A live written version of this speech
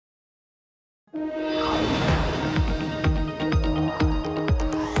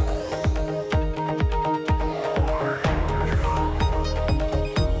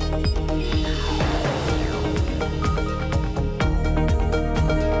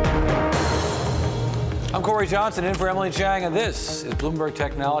Corey Johnson in for Emily Chang, and this is Bloomberg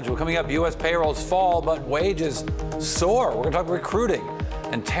Technology. Well, coming up, U.S. payrolls fall, but wages soar. We're going to talk recruiting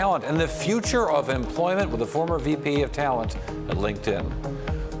and talent and the future of employment with the former VP of Talent at LinkedIn.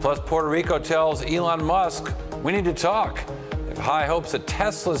 Plus, Puerto Rico tells Elon Musk, we need to talk. They have high hopes that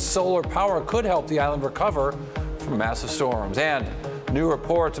Tesla's solar power could help the island recover from massive storms. And new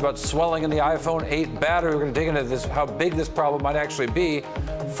reports about swelling in the iPhone 8 battery. We're going to dig into this, how big this problem might actually be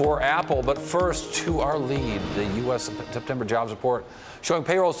for Apple. But first, to our lead, the U.S. September jobs report showing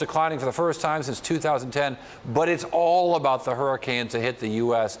payrolls declining for the first time since 2010. But it's all about the hurricanes that hit the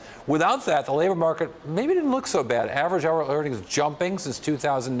U.S. Without that, the labor market maybe didn't look so bad. Average hourly earnings jumping since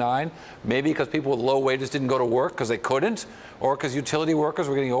 2009, maybe because people with low wages didn't go to work because they couldn't, or because utility workers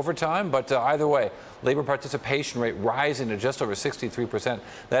were getting overtime. But either way, labor participation rate rising to just over 63%.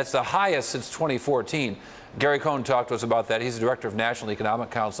 That's the highest since 2014. Gary Cohn talked to us about that. He's the director of National Economic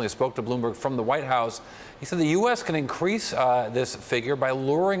Council. He spoke to Bloomberg from the White House. He said the U.S. can increase this figure by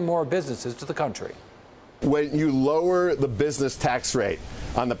luring more businesses to the country. When you lower the business tax rate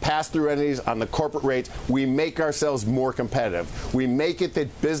on the pass-through entities, on the corporate rates, we make ourselves more competitive. We make it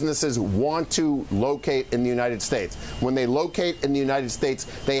that businesses want to locate in the United States. When they locate in the United States,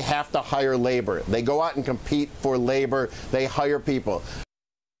 they have to hire labor. They go out and compete for labor. They hire people.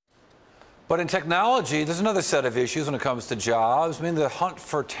 But in technology, there's another set of issues when it comes to jobs. I mean, the hunt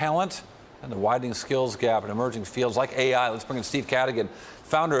for talent and the widening skills gap in emerging fields like AI. Let's bring in Steve Cadigan,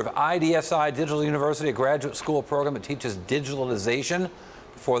 founder of IDSI Digital University, a graduate school program that teaches digitalization.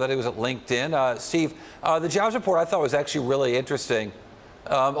 Before that, he was at LinkedIn. Steve, the jobs report I thought was actually really interesting.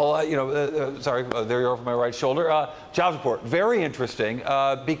 Sorry, there you are from my right shoulder. Jobs report, very interesting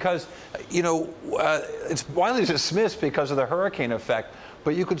because, it's widely dismissed because of the hurricane effect,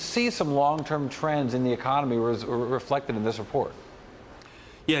 but you could see some long-term trends in the economy reflected in this report.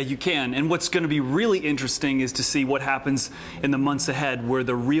 Yeah, you can. And what's going to be really interesting is to see what happens in the months ahead, where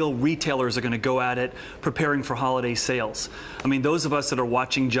the real retailers are going to go at it, preparing for holiday sales. I mean, those of us that are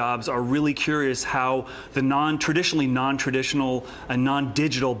watching jobs are really curious how the traditionally non-traditional and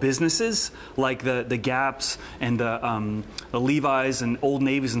non-digital businesses, like the Gaps and the Levi's and Old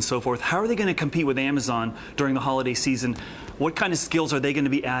Navy's and so forth, how are they going to compete with Amazon during the holiday season? What kind of skills are they going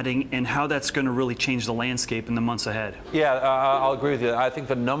to be adding, and how that's going to really change the landscape in the months ahead? Yeah, I'll agree with you. I think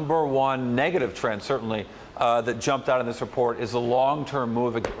the number one negative trend, certainly, that jumped out in this report is the long-term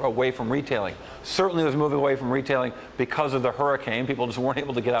move away from retailing. Certainly there's a move away from retailing because of the hurricane. People just weren't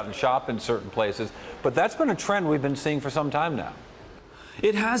able to get out and shop in certain places. But that's been a trend we've been seeing for some time now.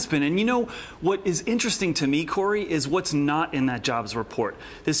 It has been. And you know, what is interesting to me, Corey, is what's not in that jobs report.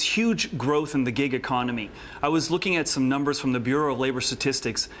 This huge growth in the gig economy. I was looking at some numbers from the Bureau of Labor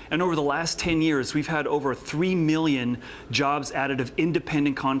Statistics, and over the last 10 years, we've had over 3 million jobs added of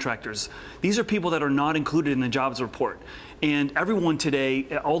independent contractors. These are people that are not included in the jobs report. And everyone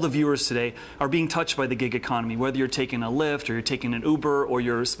today, all the viewers today, are being touched by the gig economy, whether you're taking a Lyft or you're taking an Uber or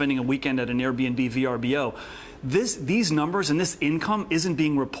you're spending a weekend at an Airbnb VRBO. These numbers and this income isn't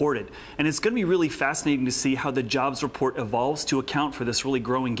being reported. And it's going to be really fascinating to see how the jobs report evolves to account for this really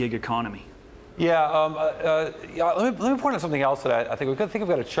growing gig economy. Yeah, let me point out something else that I think we've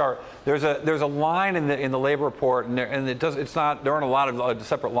got a chart. There's a line in the labor report, and there aren't a lot of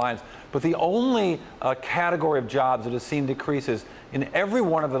separate lines, but the only category of jobs that has seen decreases in every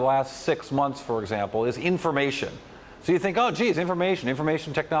one of the last 6 months, for example, is information. So you think, oh, geez,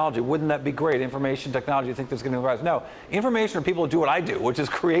 information technology, wouldn't that be great? Information technology, you think that's going to rise? No, information are people who do what I do, which is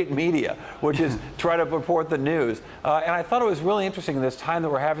create media, which is try to report the news. And I thought it was really interesting in this time that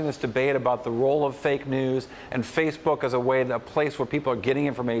we're having this debate about the role of fake news and Facebook as a place where people are getting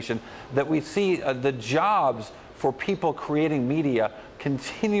information, that we see the jobs for people creating media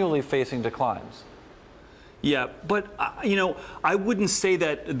continually facing declines. Yeah, but, I wouldn't say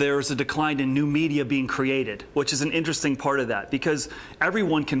that there's a decline in new media being created, which is an interesting part of that, because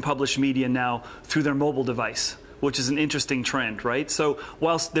everyone can publish media now through their mobile device, which is an interesting trend, right? So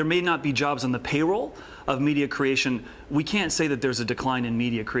whilst there may not be jobs on the payroll of media creation, we can't say that there's a decline in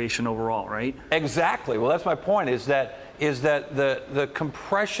media creation overall, right? Exactly. Well, that's my point, is that the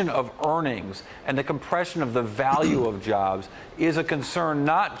compression of earnings and the compression of the value of jobs is a concern,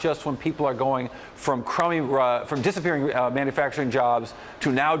 not just when people are going from disappearing manufacturing jobs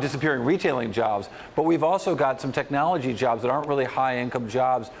to now disappearing retailing jobs, but we've also got some technology jobs that aren't really high income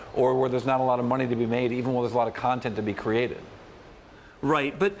jobs, or where there's not a lot of money to be made, even when there's a lot of content to be created.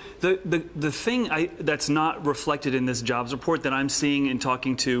 Right, but the thing that's not reflected in this jobs report that I'm seeing and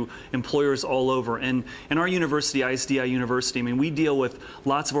talking to employers all over, and in our university, ISDI University, I mean, we deal with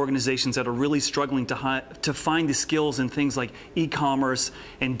lots of organizations that are really struggling to find the skills in things like e-commerce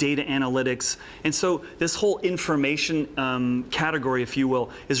and data analytics. And so this whole information category, if you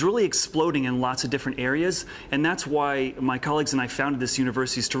will, is really exploding in lots of different areas. And that's why my colleagues and I founded this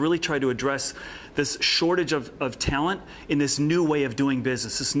university, is to really try to address this shortage of talent in this new way of doing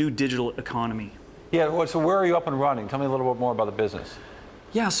business, this new digital economy. Yeah, so where are you up and running? Tell me a little bit more about the business.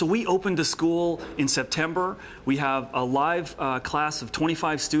 Yeah, so we opened the school in September. We have a live class of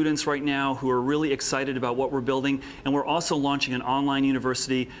 25 students right now who are really excited about what we're building, and we're also launching an online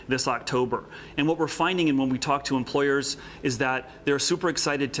university this October. And what we're finding, and when we talk to employers, is that they're super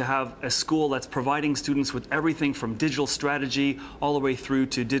excited to have a school that's providing students with everything from digital strategy all the way through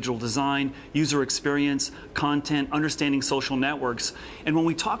to digital design, user experience, content, understanding social networks. And when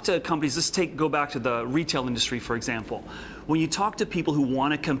we talk to companies, go back to the retail industry, for example. When you talk to people who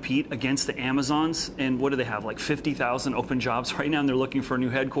want to compete against the Amazons, and what do they have, like 50,000 open jobs right now, and they're looking for a new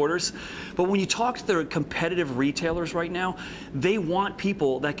headquarters. But when you talk to the competitive retailers right now, they want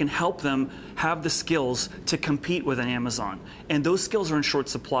people that can help them have the skills to compete with an Amazon. And those skills are in short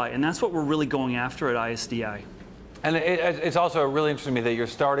supply, and that's what we're really going after at ISDI. And it's also really interesting to me that you're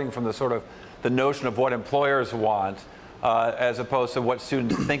starting from the notion of what employers want, as opposed to what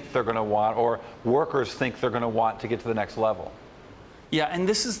students think they're going to want or workers think they're going to want to get to the next level. Yeah, and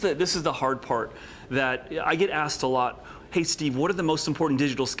this is the hard part that I get asked a lot. Hey, Steve, what are the most important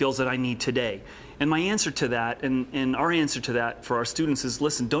digital skills that I need today? And my answer to that, and our answer to that for our students is,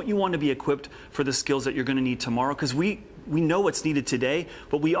 listen, don't you want to be equipped for the skills that you're going to need tomorrow? Because we know what's needed today,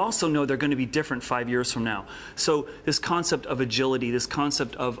 but we also know they're going to be different 5 years from now. So this concept of agility, this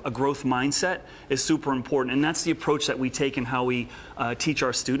concept of a growth mindset is super important. And that's the approach that we take in how we teach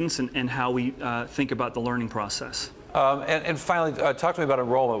our students and how we think about the learning process. And finally, talk to me about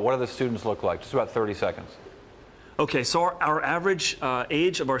enrollment. What do the students look like? Just about 30 seconds. Okay, so our average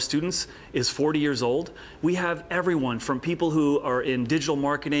age of our students is 40 years old. We have everyone from people who are in digital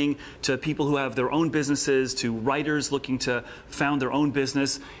marketing to people who have their own businesses to writers looking to found their own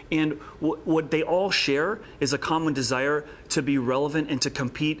business. And what they all share is a common desire to be relevant and to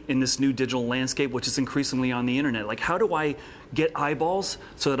compete in this new digital landscape, which is increasingly on the internet. Like, how do I get eyeballs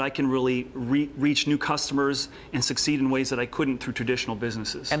so that I can really reach new customers and succeed in ways that I couldn't through traditional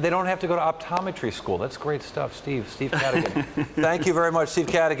businesses? And they don't have to go to optometry school. That's great stuff, Steve Cadigan. Thank you very much, Steve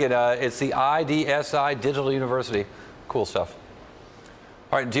Cadigan. It's the IDSI Digital University. Cool stuff.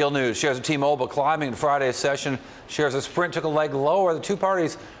 All right, deal news. Shares of T-Mobile climbing in Friday's session. Shares of Sprint took a leg lower. The two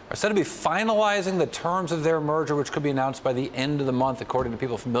parties are said to be finalizing the terms of their merger, which could be announced by the end of the month, according to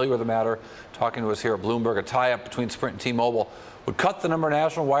people familiar with the matter. Talking to us here at Bloomberg, a tie-up between Sprint and T-Mobile would cut the number of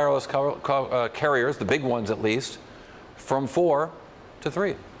national wireless carriers, the big ones at least, from 4 to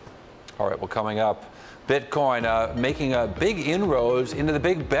 3. All right, well, coming up, Bitcoin making big inroads into the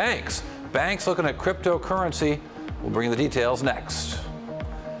big banks. Banks looking at cryptocurrency. We'll bring you the details next.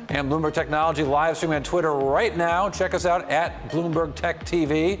 And Bloomberg Technology live streaming on Twitter right now. Check us out at Bloomberg Tech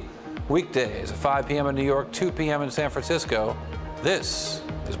TV. Weekdays at 5 p.m. in New York, 2 p.m. in San Francisco. This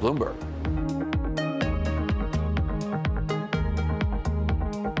is Bloomberg.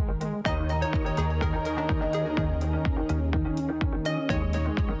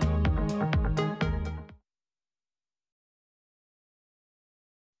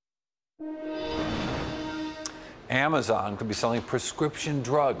 Amazon could be selling prescription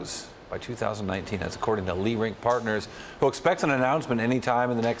drugs by 2019. That's according to Leerink Partners, who expects an announcement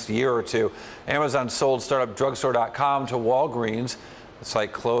anytime in the next year or two. Amazon sold startup drugstore.com to Walgreens. The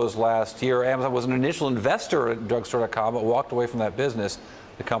site closed last year. Amazon was an initial investor at drugstore.com, but walked away from that business.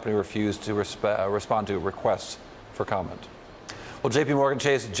 The company refused to respond to requests for comment. Well, JP Morgan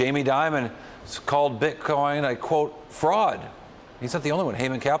Chase Jamie Dimon called Bitcoin a, quote, fraud. He's not the only one.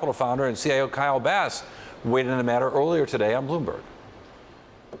 Heyman Capital founder and CIO Kyle Bass weighed in the matter earlier today on Bloomberg.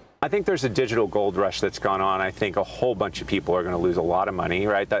 I think there's a digital gold rush that's gone on. I think a whole bunch of people are going to lose a lot of money,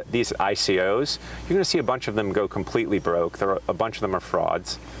 right? These ICOs, you're going to see a bunch of them go completely broke. A bunch of them are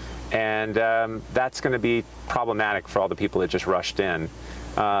frauds. And that's going to be problematic for all the people that just rushed in.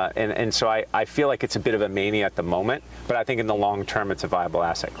 And so I feel like it's a bit of a mania at the moment, but I think in the long term, it's a viable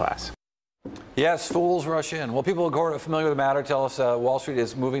asset class. Yes, fools rush in. Well, people who are familiar with the matter tell us Wall Street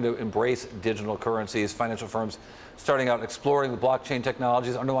is moving to embrace digital currencies. Financial firms starting out exploring the blockchain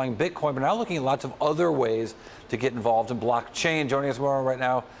technologies underlying Bitcoin, but now looking at lots of other ways to get involved in blockchain. Joining us more right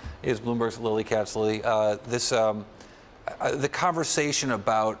now is Bloomberg's Lily Katz. Lily, this the conversation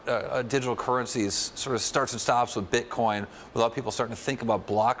about digital currencies sort of starts and stops with Bitcoin, without people starting to think about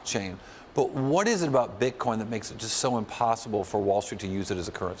blockchain. But what is it about Bitcoin that makes it just so impossible for Wall Street to use it as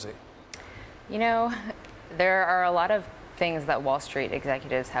a currency? You know, there are a lot of things that Wall Street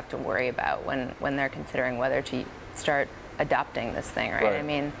executives have to worry about when they're considering whether to start adopting this thing, right? I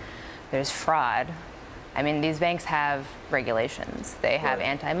mean, there's fraud. I mean, these banks have regulations. They have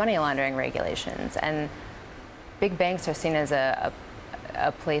anti-money laundering regulations. And big banks are seen as a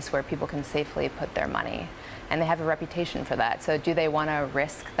place where people can safely put their money. And they have a reputation for that. So do they want to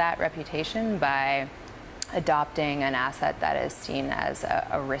risk that reputation by adopting an asset that is seen as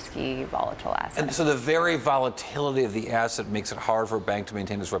a risky, volatile asset? And so the very volatility of the asset makes it hard for a bank to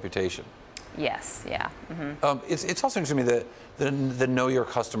maintain its reputation. Yes, yeah. Mm-hmm. It's also interesting to me the know your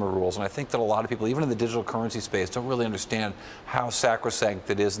customer rules, and I think that a lot of people, even in the digital currency space, don't really understand how sacrosanct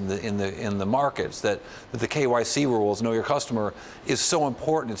it is in the markets. That the KYC rules, know your customer, is so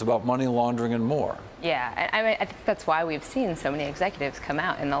important. It's about money laundering and more. Yeah, I mean, I think that's why we've seen so many executives come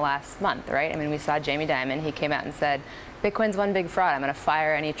out in the last month, right? I mean, we saw Jamie Dimon. He came out and said, Bitcoin's one big fraud. I'm going to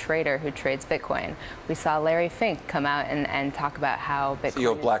fire any trader who trades Bitcoin. We saw Larry Fink come out and talk about how Bitcoin.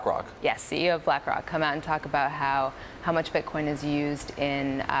 CEO of BlackRock. Yes, CEO of BlackRock, come out and talk about how much Bitcoin is used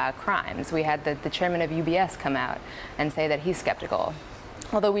in crimes. We had the chairman of UBS come out and say that he's skeptical.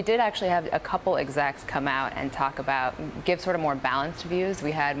 Although we did actually have a couple execs come out and give sort of more balanced views.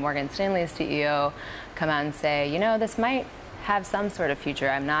 We had Morgan Stanley's CEO come out and say, you know, this might have some sort of future.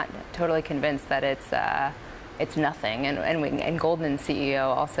 I'm not totally convinced that it's nothing. And Goldman's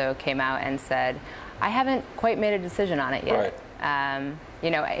CEO also came out and said, I haven't quite made a decision on it yet. Right. You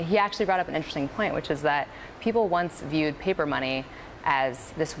know, he actually brought up an interesting point, which is that people once viewed paper money as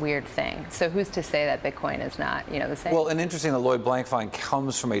this weird thing. So who's to say that Bitcoin is not, you know, the same? Well, and interesting that Lloyd Blankfein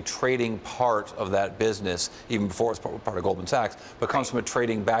comes from a trading part of that business, even before it's part of Goldman Sachs, but comes from a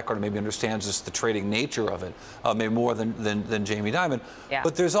trading background and maybe understands just the trading nature of it, maybe more than Jamie Dimon. Yeah.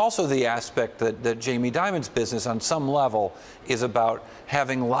 But there's also the aspect that Jamie Dimon's business on some level is about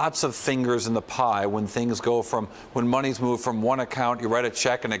having lots of fingers in the pie when when money's moved from one account, you write a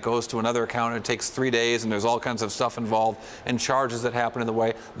check and it goes to another account and it takes 3 days and there's all kinds of stuff involved and charges that happen in the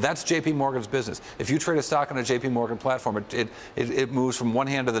way. That's JP Morgan's business. If you trade a stock on a JP Morgan platform, it moves from one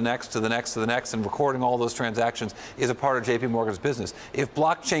hand to the next, to the next, to the next, and recording all those transactions is a part of JP Morgan's business. If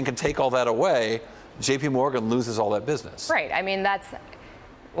blockchain can take all that away, JP Morgan loses all that business. Right. I mean, that's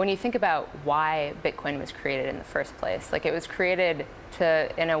when you think about why Bitcoin was created in the first place. Like, it was created to,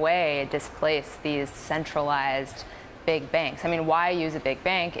 in a way, displace these centralized big banks. I mean, why use a big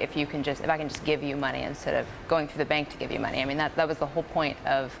bank if I can just give you money instead of going through the bank to give you money? I mean, that was the whole point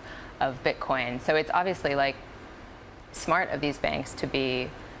of Bitcoin. So it's obviously like smart of these banks to be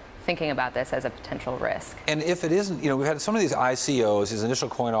thinking about this as a potential risk. And if it isn't, you know, we've had some of these ICOs, these initial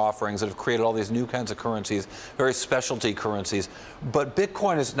coin offerings that have created all these new kinds of currencies, very specialty currencies. But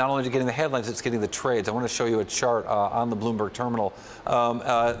Bitcoin is not only getting the headlines, it's getting the trades. I want to show you a chart on the Bloomberg terminal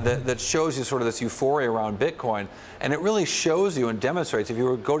that shows you sort of this euphoria around Bitcoin. And it really shows you and demonstrates, if you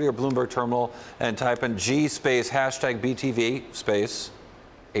were to go to your Bloomberg terminal and type in G space hashtag BTV space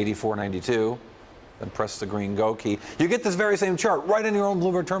 8492, then press the green go key, you get this very same chart right in your own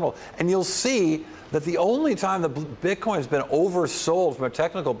Bloomberg terminal. And you'll see that the only time the Bitcoin has been oversold from a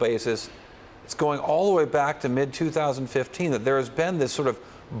technical basis, it's going all the way back to mid-2015, that there has been this sort of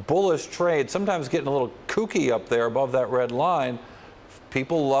bullish trade, sometimes getting a little kooky up there above that red line.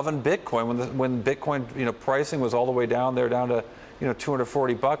 People loving Bitcoin when Bitcoin, you know, pricing was all the way down there, down to, you know,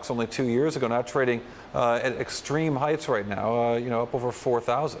 $240 only 2 years ago. Now trading at extreme heights right now, you know, up over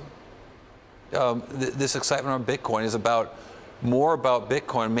 4,000. This excitement on Bitcoin is more about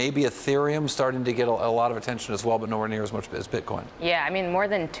Bitcoin. Maybe Ethereum starting to get a lot of attention as well, but nowhere near as much as Bitcoin. Yeah, I mean, more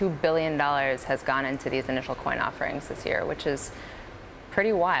than $2 billion has gone into these initial coin offerings this year, which is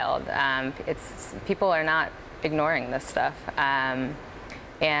pretty wild. People are not ignoring this stuff.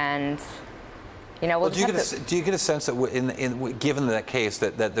 And, you know, do you get a sense that given that case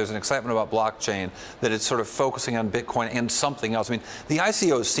that there's an excitement about blockchain, that it's sort of focusing on Bitcoin and something else? I mean, the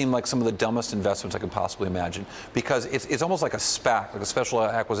ICOs seem like some of the dumbest investments I could possibly imagine, because it's almost like a SPAC, like a special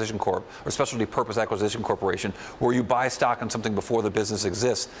acquisition corp or specialty purpose acquisition corporation, where you buy stock on something before the business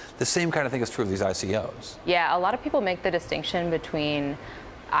exists. The same kind of thing is true of these ICOs. Yeah, a lot of people make the distinction between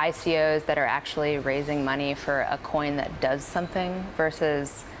ICOs that are actually raising money for a coin that does something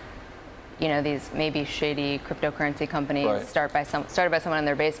versus, you know, these maybe shady cryptocurrency companies started by someone in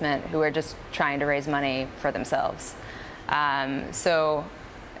their basement who are just trying to raise money for themselves. So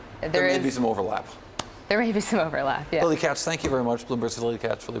there may be some overlap. There may be some overlap, yeah. Lily Katz, thank you very much. Bloomberg's Lily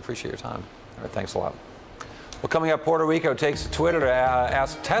Katz, really appreciate your time. All right, thanks a lot. Well, coming up, Puerto Rico takes to Twitter to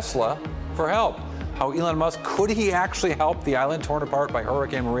ask Tesla for help. How Elon Musk, could he actually help the island torn apart by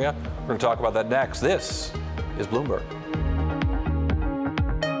Hurricane Maria? We're going to talk about that next. This is Bloomberg.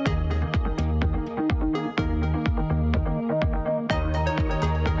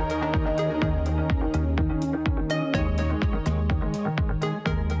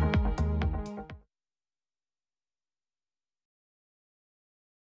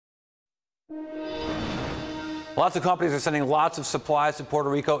 Lots of companies are sending lots of supplies to Puerto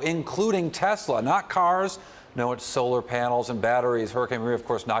Rico, including Tesla. Not cars, no, it's solar panels and batteries. Hurricane Maria, of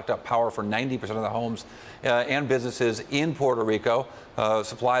course, knocked out power for 90% of the homes and businesses in Puerto Rico.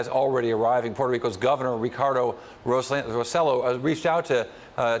 Supplies already arriving. Puerto Rico's governor, Ricardo Rossello, reached out to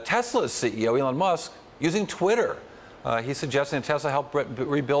Tesla's CEO, Elon Musk, using Twitter. He's suggesting that Tesla help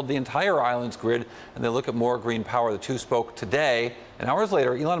rebuild the entire island's grid, and they look at more green power. The two spoke today, and hours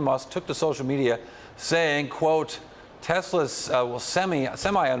later, Elon Musk took to social media saying, quote, Tesla's will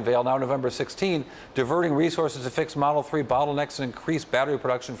semi-unveil now November 16, diverting resources to fix Model 3 bottlenecks and increase battery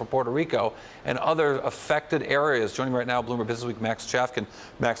production for Puerto Rico and other affected areas. Joining me right now, Bloomberg Business Week, Max Chafkin.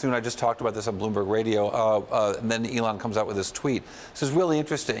 Max, you and I just talked about this on Bloomberg Radio, and then Elon comes out with this tweet. This is really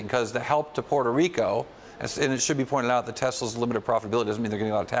interesting because the help to Puerto Rico, and it should be pointed out that Tesla's limited profitability doesn't mean they're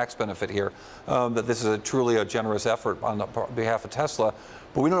getting a lot of tax benefit here, that this is truly a generous effort on behalf of Tesla.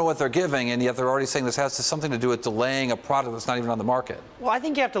 But we don't know what they're giving, and yet they're already saying this has something to do with delaying a product that's not even on the market. Well, I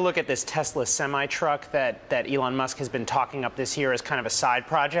think you have to look at this Tesla semi-truck that Elon Musk has been talking up this year as kind of a side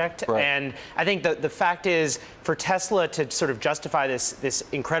project. Right. And I think the fact is, for Tesla to sort of justify this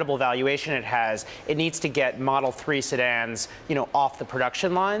incredible valuation it has, it needs to get Model 3 sedans, off the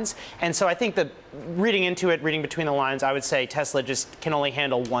production lines. And so I think that reading between the lines, I would say Tesla just can only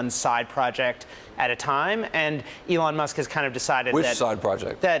handle one side project at a time, and Elon Musk has kind of decided Which side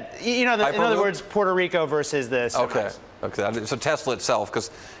project? That, in other words, Puerto Rico versus the semis. Okay, so Tesla itself,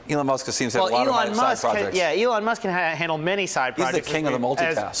 because Elon Musk seems to have a lot of side projects. Elon Musk can handle many side projects. He's the king of the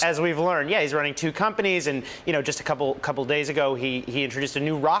multitask. As we've learned. Yeah, he's running two companies, and just a couple days ago, he introduced a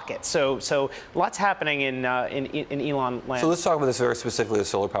new rocket. So lots happening in Elon land. So let's talk about this very specifically, the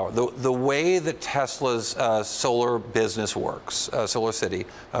solar power. The way that Tesla's solar business works, Solar City,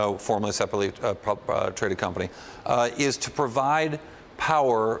 formerly separately traded company, is to provide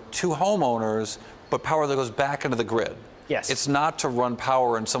power to homeowners, but power that goes back into the grid. Yes. It's not to run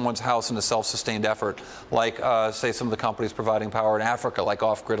power in someone's house in a self-sustained effort, like, say, some of the companies providing power in Africa, like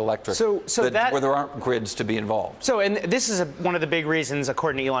Off-Grid Electric, where there aren't grids to be involved. So, and this is one of the big reasons,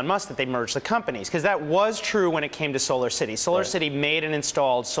 according to Elon Musk, that they merged the companies, because that was true when it came to Solar City. Solar City made and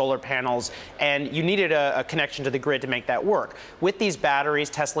installed solar panels, and you needed a connection to the grid to make that work. With these batteries,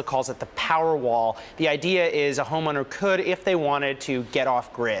 Tesla calls it the power wall. The idea is a homeowner could, if they wanted to, get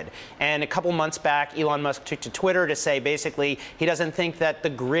off grid. And a couple months back, Elon Musk took to Twitter to say, basically, he doesn't think that the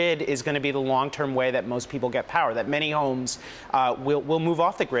grid is going to be the long-term way that most people get power, that many homes will move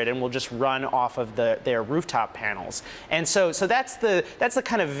off the grid and will just run off of their rooftop panels. And so that's the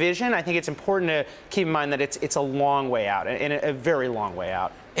kind of vision. I think it's important to keep in mind that it's a long way out, and a very long way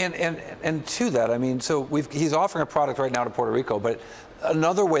out. And to that, I mean, so he's offering a product right now to Puerto Rico, but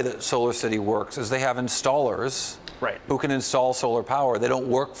another way that Solar City works is they have installers who can install solar power. They don't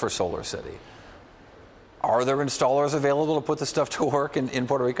work for Solar City. Are there installers available to put this stuff to work in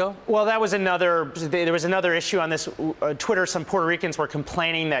Puerto Rico? Well, there was another issue on this. Twitter, some Puerto Ricans were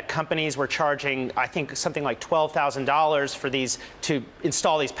complaining that companies were charging, I think, something like $12,000 for these to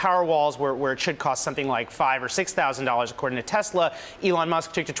install these power walls, where it should cost something like $5,000 or $6,000, according to Tesla. Elon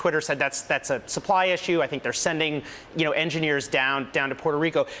Musk took to Twitter, said that's a supply issue. I think they're sending engineers down to Puerto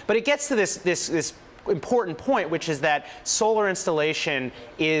Rico. But it gets to this important point, which is that solar installation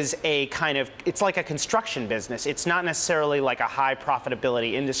is it's like a construction business. It's not necessarily like a high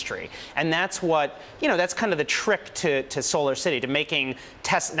profitability industry. And that's what, that's kind of the trick to Solar City, to making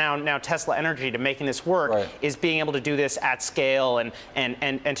now Tesla Energy, to making this work, is being able to do this at scale and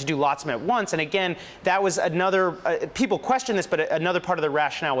to do lots of them at once. And again, that was another, people question this, but another part of the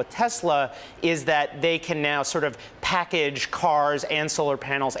rationale with Tesla is that they can now sort of package cars and solar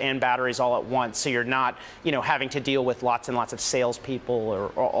panels and batteries all at once. So you're not, having to deal with lots and lots of salespeople or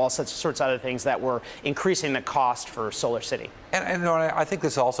all sorts of other things that were increasing the cost for Solar City. And I think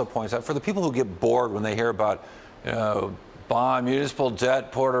this also points out, for the people who get bored when they hear about, bond, municipal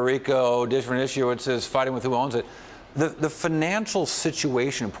debt, Puerto Rico, different issuances, fighting with who owns it, the financial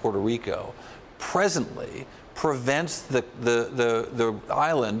situation in Puerto Rico presently prevents the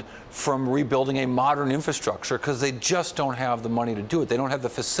island from rebuilding a modern infrastructure because they just don't have the money to do it. They don't have the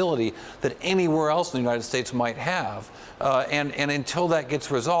facility that anywhere else in the United States might have. And until that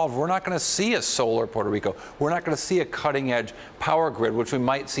gets resolved, we're not going to see a solar Puerto Rico. We're not going to see a cutting-edge power grid, which we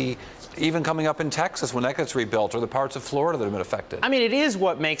might see even coming up in Texas when that gets rebuilt, or the parts of Florida that have been affected. I mean, it is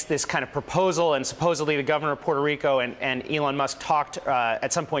what makes this kind of proposal, and supposedly the governor of Puerto Rico and Elon Musk talked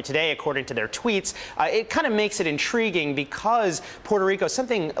at some point today, according to their tweets. It kind of makes it intriguing because Puerto Rico,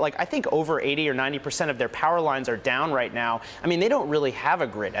 something like I think over 80 or 90% of their power lines are down right now. I mean, they don't really have a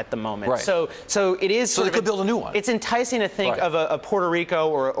grid at the moment. Right. So it is. So they could build a new one. It's enticing to think of a Puerto Rico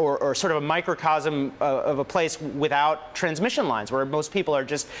or sort of a microcosm of a place without transmission lines, where most people are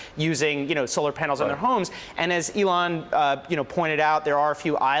just using solar panels on their homes. And as Elon pointed out, there are a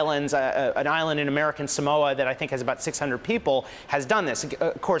few islands. An island in American Samoa that I think has about 600 people has done this.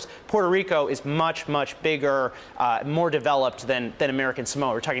 Of course, Puerto Rico is much bigger, more developed than American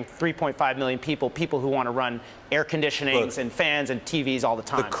Samoa. We're talking 3.5 million people who want to run air conditionings and fans and TVs all the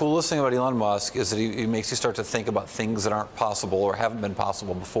time. The coolest thing about Elon Musk is that he makes you start to think about things that aren't possible or haven't been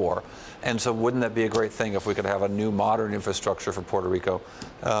possible before. And so wouldn't that be a great thing if we could have a new modern infrastructure for Puerto Rico?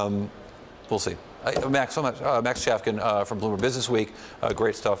 We'll see. Max, so much. Max Chafkin from Bloomberg Business Week.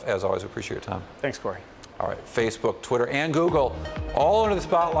 Great stuff, as always. Appreciate your time. Thanks, Corey. All right, Facebook, Twitter, and Google, all under the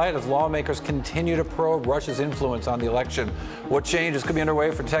spotlight as lawmakers continue to probe Russia's influence on the election. What changes could be underway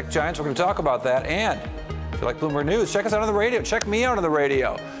for tech giants? We're going to talk about that. And if you like Bloomberg News, check us out on the radio. Check me out on the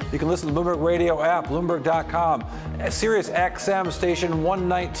radio. You can listen to the Bloomberg Radio app, Bloomberg.com, Sirius XM Station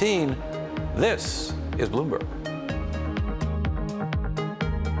 119. This is Bloomberg.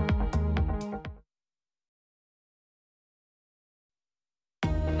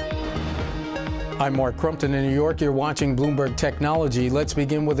 I'm Mark Crumpton in New York. You're watching Bloomberg Technology. Let's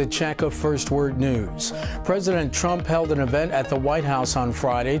begin with a check of First Word News. President Trump held an event at the White House on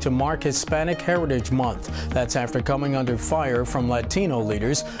Friday to mark Hispanic Heritage Month. That's after coming under fire from Latino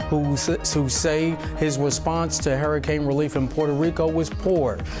leaders who say his response to hurricane relief in Puerto Rico was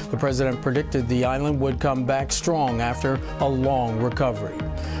poor. The president predicted the island would come back strong after a long recovery.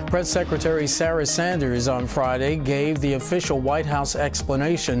 Press Secretary Sarah Sanders on Friday gave the official White House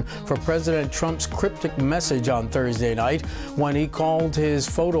explanation for President Trump's cryptic message on Thursday night when he called his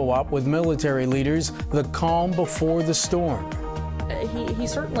photo op with military leaders the calm before the storm. He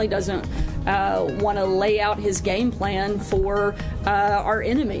certainly doesn't want to lay out his game plan for our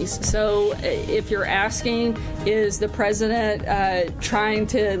enemies. So if you're asking, is the president trying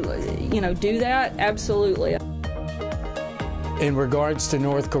to, do that? Absolutely. In regards to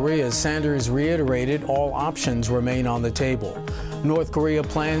North Korea, Sanders reiterated all options remain on the table. North Korea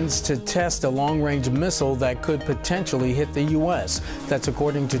plans to test a long-range missile that could potentially hit the U.S. That's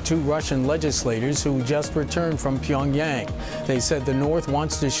according to two Russian legislators who just returned from Pyongyang. They said the North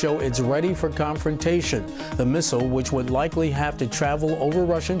wants to show it's ready for confrontation. The missile, which would likely have to travel over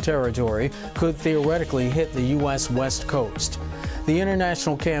Russian territory, could theoretically hit the U.S. West Coast. The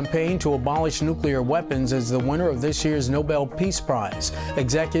international campaign to abolish nuclear weapons is the winner of this year's Nobel Peace Prize.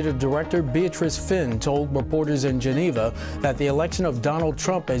 Executive Director Beatrice Finn told reporters in Geneva that the election of Donald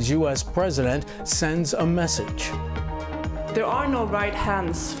Trump as U.S. president sends a message. There are no right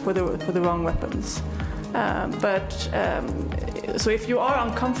hands for the wrong weapons. So if you are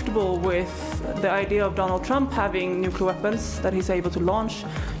uncomfortable with the idea of Donald Trump having nuclear weapons that he's able to launch,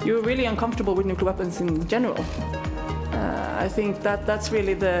 you're really uncomfortable with nuclear weapons in general. I think that's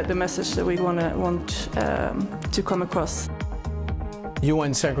really the message that we want to come across.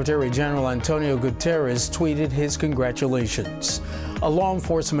 UN Secretary General Antonio Guterres tweeted his congratulations. A law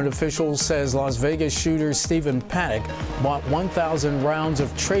enforcement official says Las Vegas shooter Stephen Paddock bought 1,000 rounds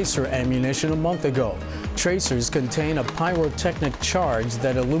of tracer ammunition a month ago. Tracers contain a pyrotechnic charge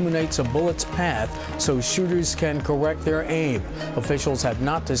that illuminates a bullet's path so shooters can correct their aim. Officials have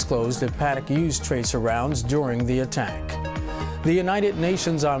not disclosed if Paddock used tracer rounds during the attack. The United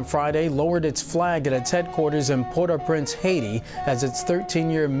Nations on Friday lowered its flag at its headquarters in Port-au-Prince, Haiti, as its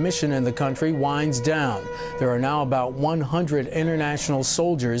 13-year mission in the country winds down. There are now about 100 international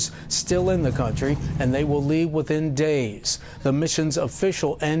soldiers still in the country, and they will leave within days. The mission's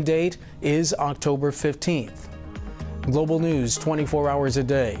official end date is October 15th. Global news 24 hours a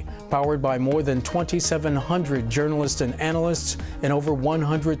day, powered by more than 2,700 journalists and analysts in over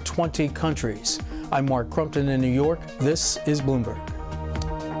 120 countries. I'm Mark Crumpton in New York. This is Bloomberg.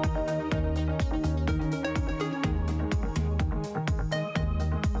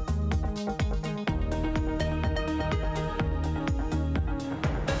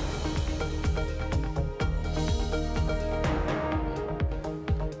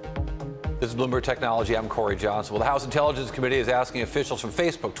 This This is Bloomberg Technology. I'm Corey Johnson. Well, the House Intelligence Committee is asking officials from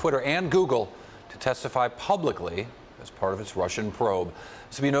Facebook, Twitter, and Google to testify publicly as part of its Russian probe.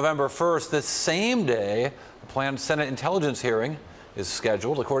 This will be November 1st. This same day, a planned Senate intelligence hearing is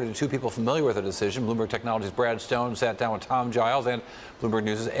scheduled. According to two people familiar with the decision, Bloomberg Technology's Brad Stone sat down with Tom Giles and Bloomberg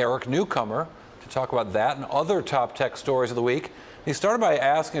News' Eric Newcomer to talk about that and other top tech stories of the week. He started by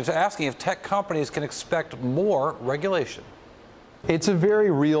asking if tech companies can expect more regulation. It's a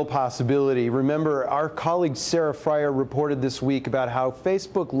very real possibility. Remember, our colleague Sarah Fryer reported this week about how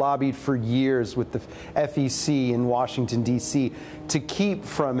Facebook lobbied for years with the FEC in Washington, D.C. to keep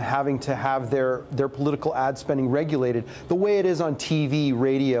from having to have their political ad spending regulated the way it is on TV,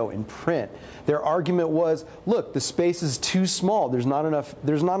 radio, and print. Their argument was, look, the space is too small. There's not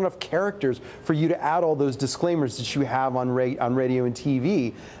enough characters for you to add all those disclaimers that you have on radio and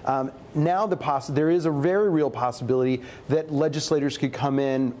TV. Now there is a very real possibility that legislators could come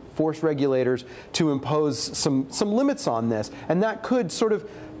in, force regulators to impose some limits on this, and that could sort of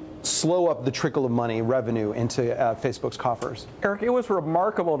slow up the trickle of money, revenue into Facebook's coffers. Eric, it was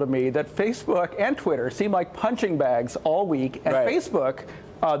remarkable to me that Facebook and Twitter seemed like punching bags all week, and Facebook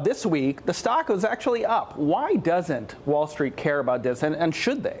this week, the stock was actually up. Why doesn't Wall Street care about this, and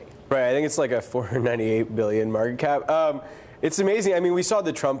should they? Right, I think it's like a $498 billion market cap. It's amazing. I mean, we saw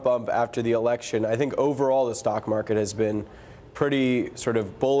the Trump bump after the election. I think overall the stock market has been pretty sort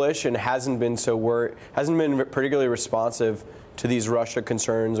of bullish and hasn't been particularly responsive to these Russia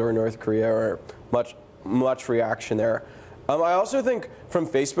concerns or North Korea or much reaction there. I also think from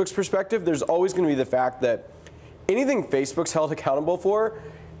Facebook's perspective, there's always going to be the fact that anything Facebook's held accountable for,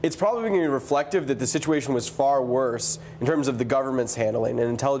 it's probably going to be reflective that the situation was far worse in terms of the government's handling and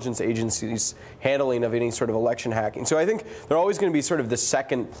intelligence agencies' handling of any sort of election hacking. So I think they're always going to be sort of the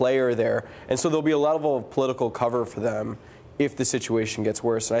second player there, and so there'll be a level of political cover for them if the situation gets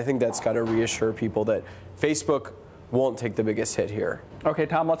worse. And I think that's got to reassure people that Facebook won't take the biggest hit here. Okay,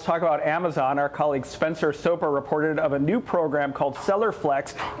 Tom, let's talk about Amazon. Our colleague Spencer Soper reported of a new program called Seller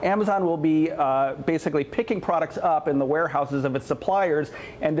Flex. Amazon will be basically picking products up in the warehouses of its suppliers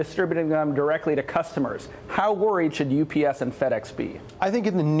and distributing them directly to customers. How worried should UPS and FedEx be? I think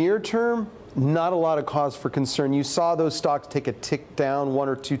in the near term, not a lot of cause for concern. You saw those stocks take a tick down, 1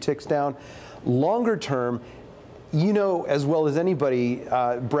 or 2 ticks down. Longer term, you know as well as anybody,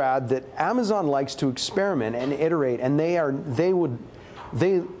 Brad, that Amazon likes to experiment and iterate, and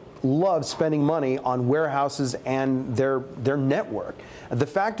they love spending money on warehouses and their network. The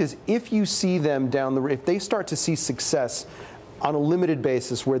fact is, if you see them if they start to see success on a limited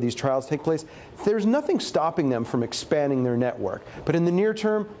basis where these trials take place, there's nothing stopping them from expanding their network. But in the near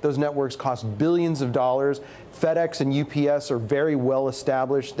term, those networks cost billions of dollars. FedEx and UPS are very well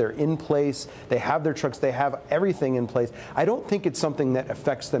established. They're in place. They have their trucks. They have everything in place. I don't think it's something that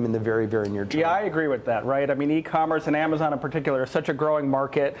affects them in the very, very near term. Yeah, I agree with that, right? I mean, e-commerce and Amazon in particular is such a growing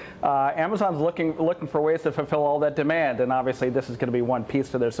market. Amazon's looking for ways to fulfill all that demand, and obviously this is going to be one piece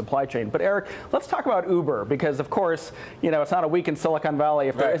to their supply chain. But Eric, let's talk about Uber, because of course, it's not a week in Silicon Valley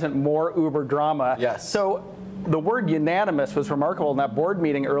if there isn't more Uber drama. Yes. So the word unanimous was remarkable in that board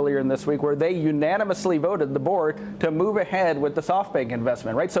meeting earlier in this week, where they unanimously voted, the board, to move ahead with the SoftBank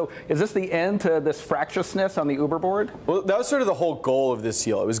investment, right? So is this the end to this fractiousness on the Uber board? Well, that was sort of the whole goal of this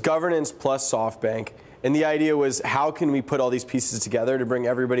deal. It was governance plus SoftBank. And the idea was, how can we put all these pieces together to bring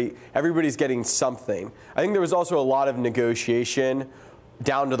everybody's getting something. I think there was also a lot of negotiation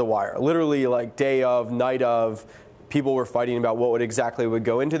down to the wire, literally like day of, night of. People were fighting about what exactly would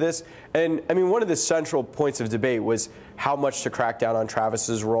go into this. And I mean, one of the central points of debate was how much to crack down on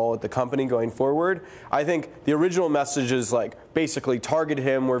Travis's role at the company going forward. I think the original messages basically targeted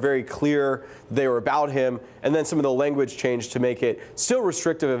him, were very clear they were about him, and then some of the language changed to make it still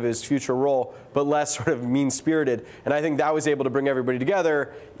restrictive of his future role, but less sort of mean-spirited. And I think that was able to bring everybody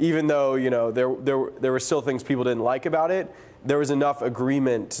together, even though there were still things people didn't like about it. There was enough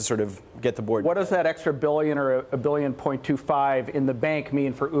agreement to sort of get the board. What does that extra billion or $1.25 billion in the bank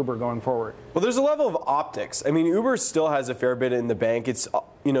mean for Uber going forward? Well, there's a level of optics. I mean, Uber still has a fair bit in the bank. It's,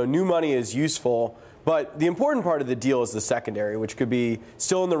 new money is useful, but the important part of the deal is the secondary, which could be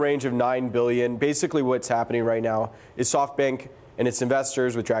still in the range of $9 billion. Basically, what's happening right now is SoftBank and its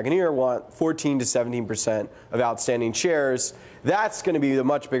investors with Dragoneer want 14 to 17% of outstanding shares. That's going to be a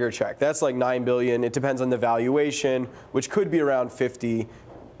much bigger check. That's like $9 billion. It depends on the valuation, which could be around 50.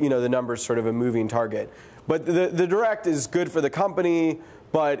 The number's sort of a moving target. But the direct is good for the company,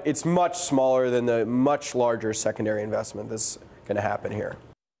 but it's much smaller than the much larger secondary investment that's going to happen here.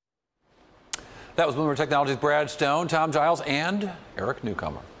 That was Bloomberg Technology's Brad Stone, Tom Giles, and Eric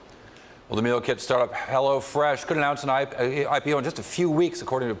Newcomer. Well, the meal kit startup HelloFresh could announce an IPO in just a few weeks,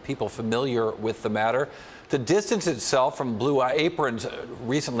 according to people familiar with the matter. To distance itself from Blue Apron's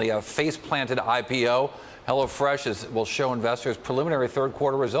recently face-planted IPO, HelloFresh will show investors preliminary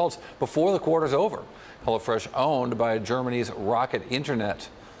third-quarter results before the quarter's over. HelloFresh, owned by Germany's Rocket Internet.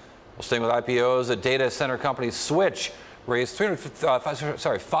 Well, staying with IPOs, the data center company Switch raised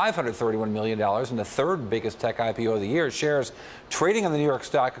 $531 million in the third biggest tech IPO of the year. Shares trading on the New York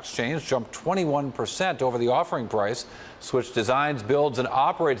Stock Exchange jumped 21% over the offering price. Switch designs, builds, and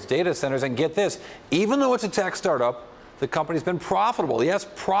operates data centers. And get this, even though it's a tech startup, the company's been profitable. Yes,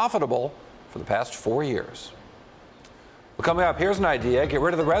 profitable for the past 4 years. Well, coming up, here's an idea. Get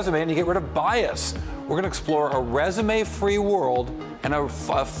rid of the resume and you get rid of bias. We're going to explore a resume-free world and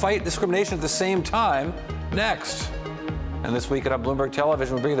fight discrimination at the same time next. And this weekend on Bloomberg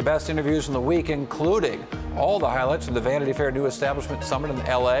Television, we'll bring you the best interviews from the week, including all the highlights from the Vanity Fair New Establishment Summit in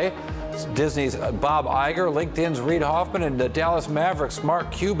L.A., Disney's Bob Iger, LinkedIn's Reid Hoffman, and the Dallas Mavericks'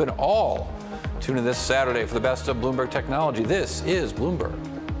 Mark Cuban, all. Tune in this Saturday for the best of Bloomberg technology. This is Bloomberg.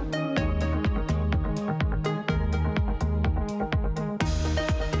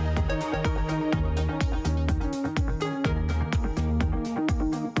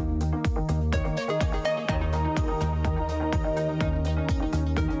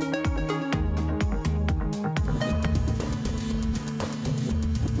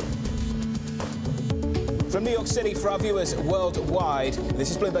 From New York City for our viewers worldwide, this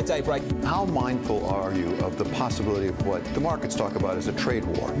is Bloomberg Daybreak. How mindful are you of the possibility of what the markets talk about as a trade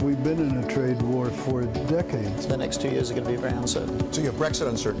war? We've been in a trade war for decades. The next 2 years are going to be very uncertain. So you have Brexit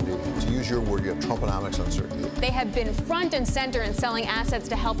uncertainty. To use your word, you have Trumponomics uncertainty. They have been front and center in selling assets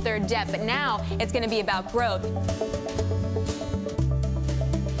to help their debt, but now it's going to be about growth.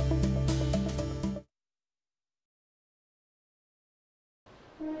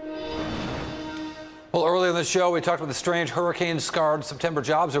 Well, earlier in the show, we talked about the strange hurricane-scarred September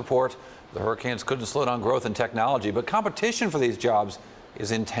jobs report. The hurricanes couldn't slow down growth in technology, but competition for these jobs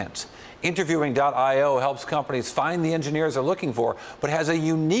is intense. Interviewing.io helps companies find the engineers they're looking for, but has a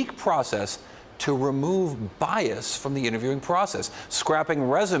unique process to remove bias from the interviewing process, scrapping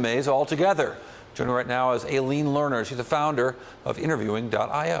resumes altogether. Joining right now is Aileen Lerner. She's the founder of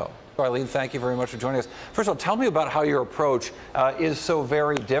Interviewing.io. Aileen, thank you very much for joining us. First of all, tell me about how your approach is so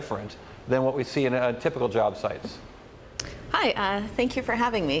very different than what we see in typical job sites. Hi, thank you for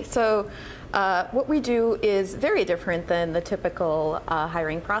having me. So what we do is very different than the typical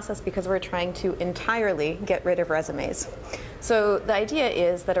hiring process because we're trying to entirely get rid of resumes. So the idea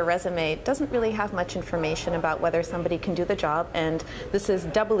is that a resume doesn't really have much information about whether somebody can do the job, and this is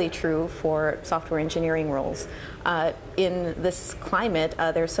doubly true for software engineering roles. In this climate,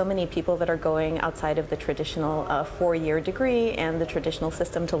 there are so many people that are going outside of the traditional 4-year degree and the traditional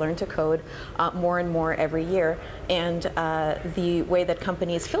system to learn to code more and more every year. And the way that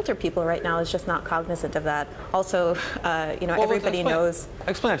companies filter people right now is just not cognizant of that. Also, everybody knows.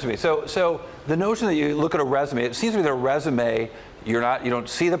 Explain it to me. So the notion that you look at a resume, it seems to me that a resume, you don't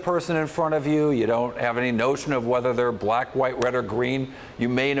see the person in front of you. You don't have any notion of whether they're black, white, red, or green. You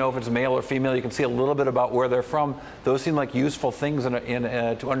may know if it's male or female. You can see a little bit about where they're from. Those seem like useful things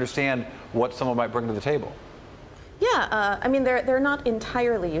to understand what someone might bring to the table. Yeah, I mean, they're not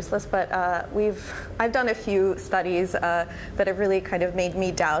entirely useless, but I've done a few studies that have really kind of made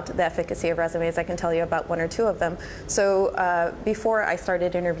me doubt the efficacy of resumes. I can tell you about 1 or 2 of them. So before I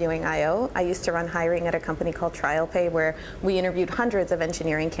started Interviewing IO, I used to run hiring at a company called TrialPay, where we interviewed hundreds of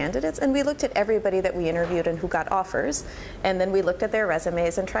engineering candidates, and we looked at everybody that we interviewed and who got offers, and then we looked at their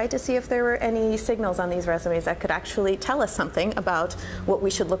resumes and tried to see if there were any signals on these resumes that could actually tell us something about what we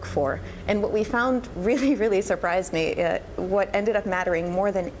should look for. And what we found really, really surprised me. What ended up mattering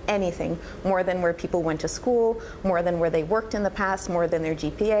more than anything, more than where people went to school, more than where they worked in the past, more than their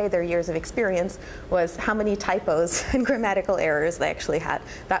GPA, their years of experience, was how many typos and grammatical errors they actually had.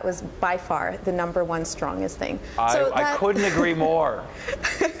 That was by far the #1 strongest thing. I couldn't agree more.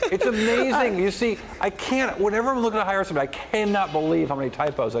 It's amazing. You see, whenever I'm looking to hire somebody, I cannot believe how many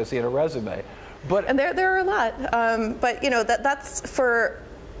typos I see in a resume. And there are a lot. But that's for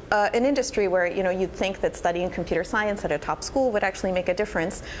an industry where you'd think that studying computer science at a top school would actually make a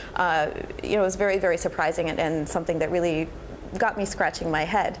difference. It was very, very surprising and something that really got me scratching my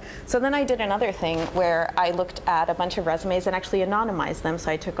head. So then I did another thing where I looked at a bunch of resumes and actually anonymized them. So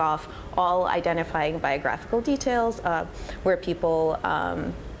I took off all identifying biographical details, where people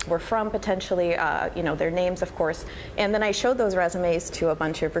were from potentially, their names, of course. And then I showed those resumes to a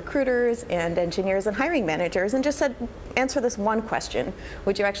bunch of recruiters and engineers and hiring managers and just said, answer this one question.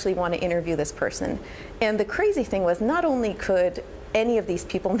 Would you actually want to interview this person? And the crazy thing was, not only could any of these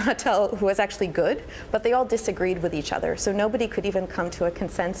people not tell who was actually good, but they all disagreed with each other. So nobody could even come to a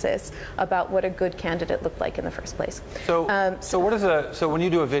consensus about what a good candidate looked like in the first place. So when you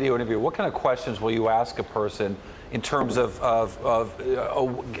do a video interview, what kind of questions will you ask a person in terms of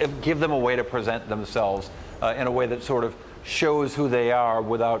give them a way to present themselves in a way that sort of shows who they are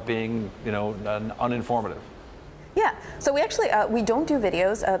without being, uninformative? Yeah, so we actually, we don't do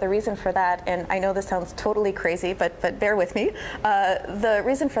videos. The reason for that, and I know this sounds totally crazy, but bear with me. The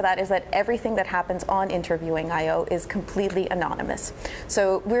reason for that is that everything that happens on Interviewing.io is completely anonymous.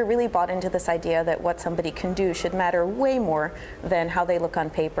 So we're really bought into this idea that what somebody can do should matter way more than how they look on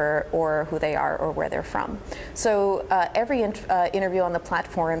paper or who they are or where they're from. So every interview on the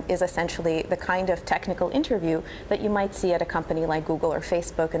platform is essentially the kind of technical interview that you might see at a company like Google or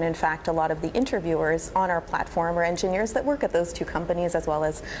Facebook. And in fact, a lot of the interviewers on our platform are engineers that work at those two companies, as well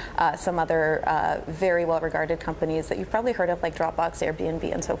as some other very well-regarded companies that you've probably heard of, like Dropbox,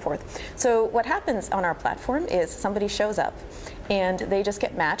 Airbnb, and so forth. So what happens on our platform is somebody shows up and they just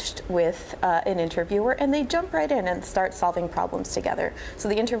get matched with an interviewer, and they jump right in and start solving problems together. So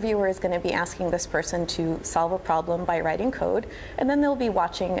the interviewer is going to be asking this person to solve a problem by writing code, and then they'll be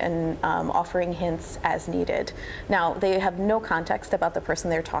watching and offering hints as needed. Now, they have no context about the person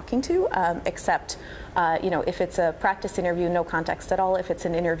they're talking to, except if it's a practice interview, no context at all. If it's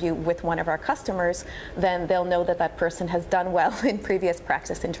an interview with one of our customers, then they'll know that that person has done well in previous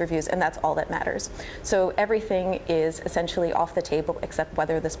practice interviews, and that's all that matters. So everything is essentially off the table except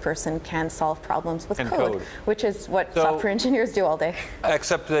whether this person can solve problems with code, which is what software engineers do all day.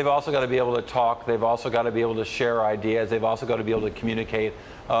 Except they've also got to be able to talk. They've also got to be able to share ideas. They've also got to be able to communicate.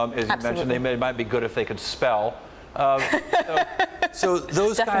 As you mentioned, they might be good if they could spell. So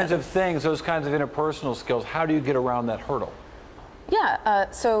those kinds of things, those kinds of interpersonal skills, how do you get around that hurdle? Yeah,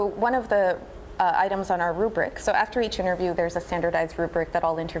 so one of the items on our rubric. So after each interview, there's a standardized rubric that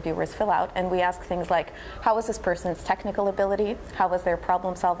all interviewers fill out, and we ask things like, how was this person's technical ability, how was their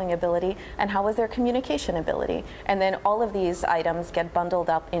problem-solving ability, and how was their communication ability? And then all of these items get bundled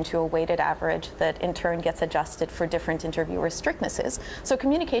up into a weighted average that in turn gets adjusted for different interviewers' strictnesses. So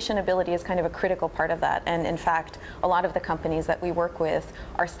communication ability is kind of a critical part of that, and in fact, a lot of the companies that we work with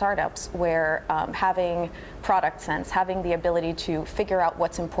are startups where having product sense, having the ability to figure out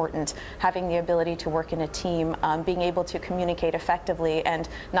what's important, having the ability to work in a team, being able to communicate effectively and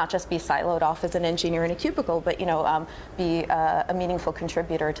not just be siloed off as an engineer in a cubicle, but be a meaningful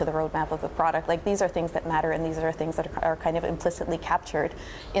contributor to the roadmap of the product. Like, these are things that matter, and these are things that are kind of implicitly captured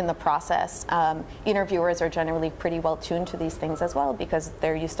in the process. Interviewers are generally pretty well tuned to these things as well because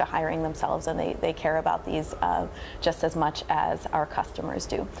they're used to hiring themselves, and they care about these just as much as our customers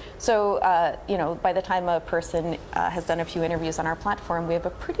do. So by the time a person has done a few interviews on our platform, we have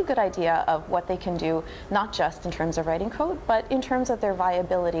a pretty good idea of what they can do, not just in terms of writing code, but in terms of their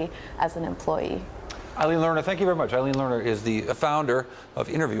viability as an employee. Eileen Lerner, thank you very much. Eileen Lerner is the founder of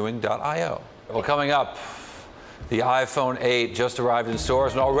Interviewing.io. Well, coming up, the iPhone 8 just arrived in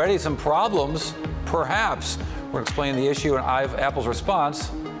stores, and already some problems, perhaps. We're going to explain the issue and Apple's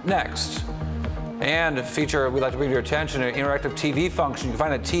response next. And a feature we'd like to bring to your attention, an interactive TV function. You can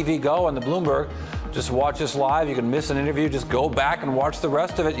find a TV Go on the Bloomberg. Just watch us live. You can miss an interview. Just go back and watch the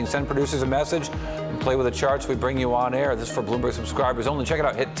rest of it. You can send producers a message and play with the charts. We bring you on air. This is for Bloomberg subscribers only. Check it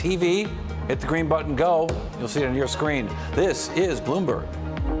out. Hit TV, hit the green button, go. You'll see it on your screen. This is Bloomberg.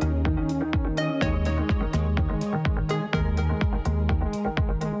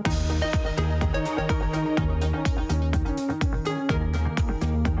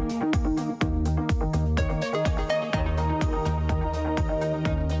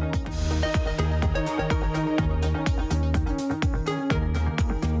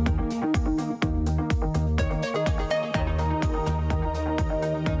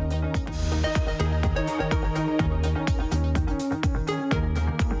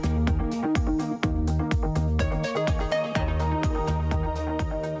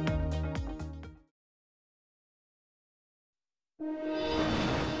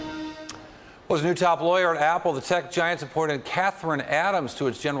 Well, as a new top lawyer at Apple, the tech giants appointed Catherine Adams to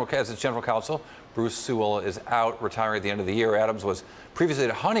as its general counsel. Bruce Sewell is out, retiring at the end of the year. Adams was previously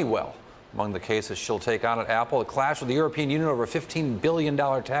at Honeywell. Among the cases she'll take on at Apple, a clash with the European Union over a $15 billion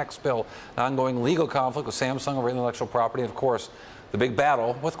tax bill, an ongoing legal conflict with Samsung over intellectual property, and of course, the big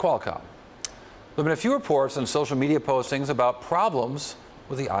battle with Qualcomm. There have been a few reports and social media postings about problems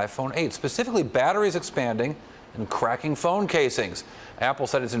with the iPhone 8, specifically batteries expanding and cracking phone casings. Apple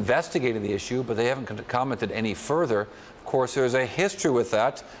said it's investigating the issue, but they haven't commented any further. Of course, there's a history with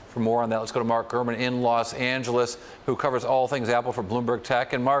that. For more on that, let's go to Mark Gurman in Los Angeles, who covers all things Apple for Bloomberg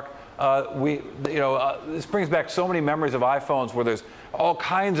Tech. And Mark, This brings back so many memories of iPhones where there's all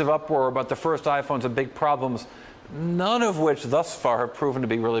kinds of uproar about the first iPhones and big problems, none of which thus far have proven to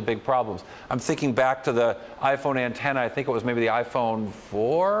be really big problems. I'm thinking back to the iPhone antenna. I think it was maybe the iPhone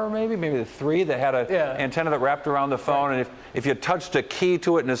 4, maybe the 3 that had an antenna that wrapped around the phone, and if you touched a key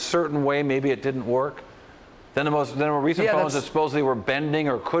to it in a certain way, maybe it didn't work. Then the more recent phones that supposedly were bending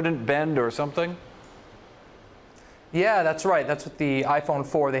or couldn't bend or something. Yeah, that's right. That's what the iPhone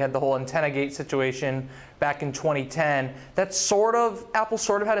 4, they had the whole antenna gate situation back in 2010. Apple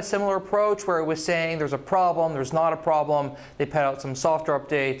sort of had a similar approach where it was saying there's a problem, there's not a problem. They put out some software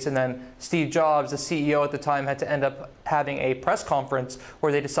updates, and then Steve Jobs, the CEO at the time, had to end up having a press conference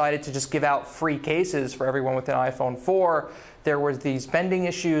where they decided to just give out free cases for everyone with an iPhone 4. There was these bending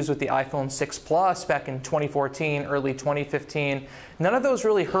issues with the iPhone 6 Plus back in 2014, early 2015. None of those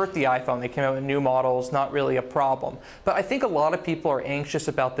really hurt the iPhone. They came out with new models, not really a problem. But I think a lot of people are anxious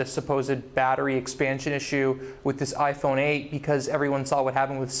about this supposed battery expansion issue with this iPhone 8 because everyone saw what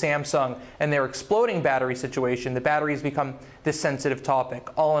happened with Samsung and their exploding battery situation. The battery has become this sensitive topic.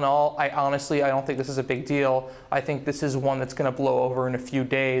 All in all, I don't think this is a big deal. I think this is one that's going to blow over in a few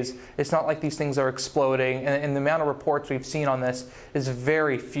days. It's not like these things are exploding, and the amount of reports we've seen on this is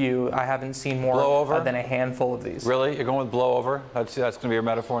very few. I haven't seen more than a handful of these. Really? You're going with blow over? That's going to be your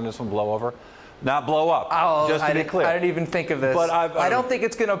metaphor in this one, blow over? Not blow up, just to be clear. I didn't even think of this. But I don't think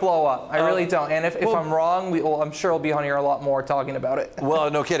it's going to blow up. I really don't. And if I'm wrong, I'm sure we'll be on here a lot more talking about it. Well,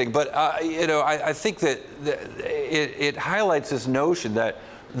 no kidding. But, I think that it highlights this notion that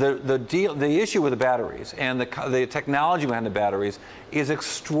the issue with the batteries and the technology behind the batteries is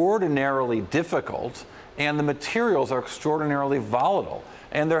extraordinarily difficult, and the materials are extraordinarily volatile.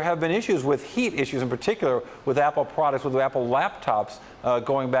 And there have been issues with heat issues in particular with Apple products, with Apple laptops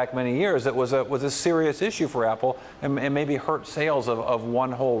going back many years. That was a serious issue for Apple and maybe hurt sales of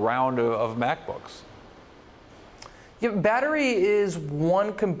one whole round of MacBooks. Yeah, battery is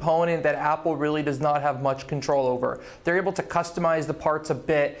one component that Apple really does not have much control over. They're able to customize the parts a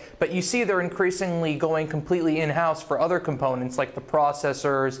bit, but you see they're increasingly going completely in-house for other components like the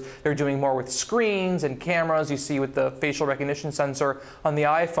processors. They're doing more with screens and cameras, you see with the facial recognition sensor on the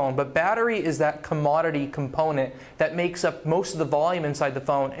iPhone. But battery is that commodity component that makes up most of the volume inside the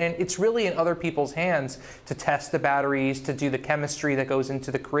phone, and it's really in other people's hands to test the batteries, to do the chemistry that goes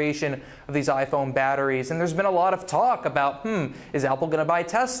into the creation of these iPhone batteries. And there's been a lot of talk about, is Apple going to buy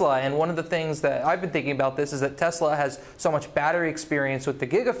Tesla? And one of the things that I've been thinking about this is that Tesla has so much battery experience with the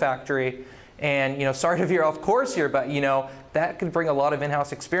Gigafactory. And, sorry to veer off course here, but, that could bring a lot of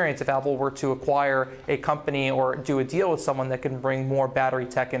in-house experience if Apple were to acquire a company or do a deal with someone that can bring more battery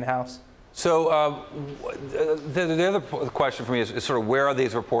tech in-house. So the other question for me is sort of where are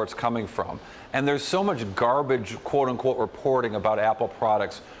these reports coming from? And there's so much garbage, quote-unquote, reporting about Apple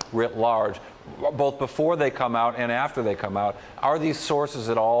products writ large, both before they come out and after they come out. Are these sources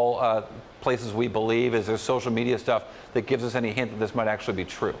at all places we believe? Is there social media stuff that gives us any hint that this might actually be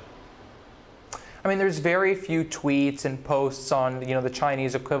true? I mean, there's very few tweets and posts on, the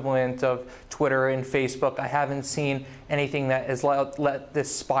Chinese equivalent of Twitter and Facebook. I haven't seen anything that has let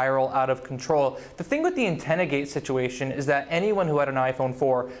this spiral out of control. The thing with the antenna gate situation is that anyone who had an iPhone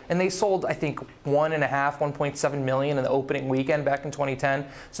 4, and they sold, I think, 1.7 million in the opening weekend back in 2010.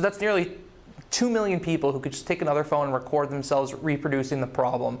 So that's nearly 2 million people who could just take another phone and record themselves reproducing the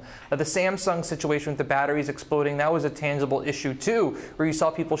problem. The Samsung situation with the batteries exploding, that was a tangible issue too, where you saw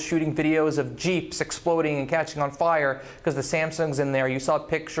people shooting videos of Jeeps exploding and catching on fire because the Samsung's in there. You saw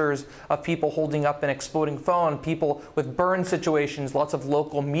pictures of people holding up an exploding phone, people with burn situations, lots of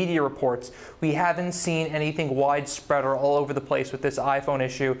local media reports. We haven't seen anything widespread or all over the place with this iPhone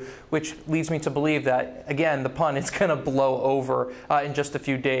issue, which leads me to believe that, again, the pun is going to blow over in just a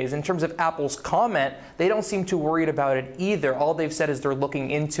few days. In terms of Apple's comment, they don't seem too worried about it either. All they've said is they're looking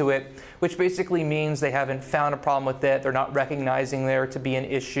into it, which basically means they haven't found a problem with it. They're not recognizing there to be an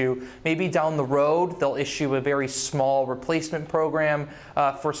issue. Maybe down the road, they'll issue a very small replacement program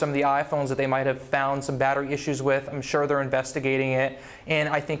for some of the iPhones that they might have found some battery issues with. I'm sure they're investigating it. And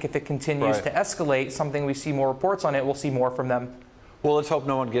I think if it continues to escalate, something we see more reports on it, we'll see more from them. Well, let's hope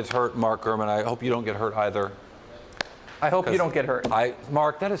no one gets hurt, Mark Gurman. I hope you don't get hurt either. I hope you don't get hurt.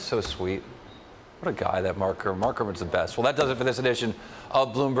 Mark, that is so sweet. What a guy, that Mark Gurman. Mark Gurman's the best. Well, that does it for this edition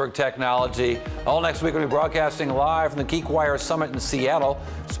of Bloomberg Technology. All next week, we'll be broadcasting live from the GeekWire Summit in Seattle.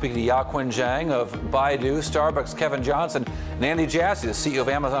 Speaking to Yaquin Zhang of Baidu, Starbucks' Kevin Johnson, and Andy Jassy, the CEO of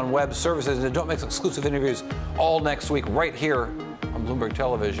Amazon Web Services. And don't miss exclusive interviews all next week right here on Bloomberg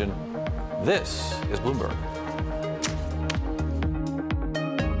Television. This is Bloomberg.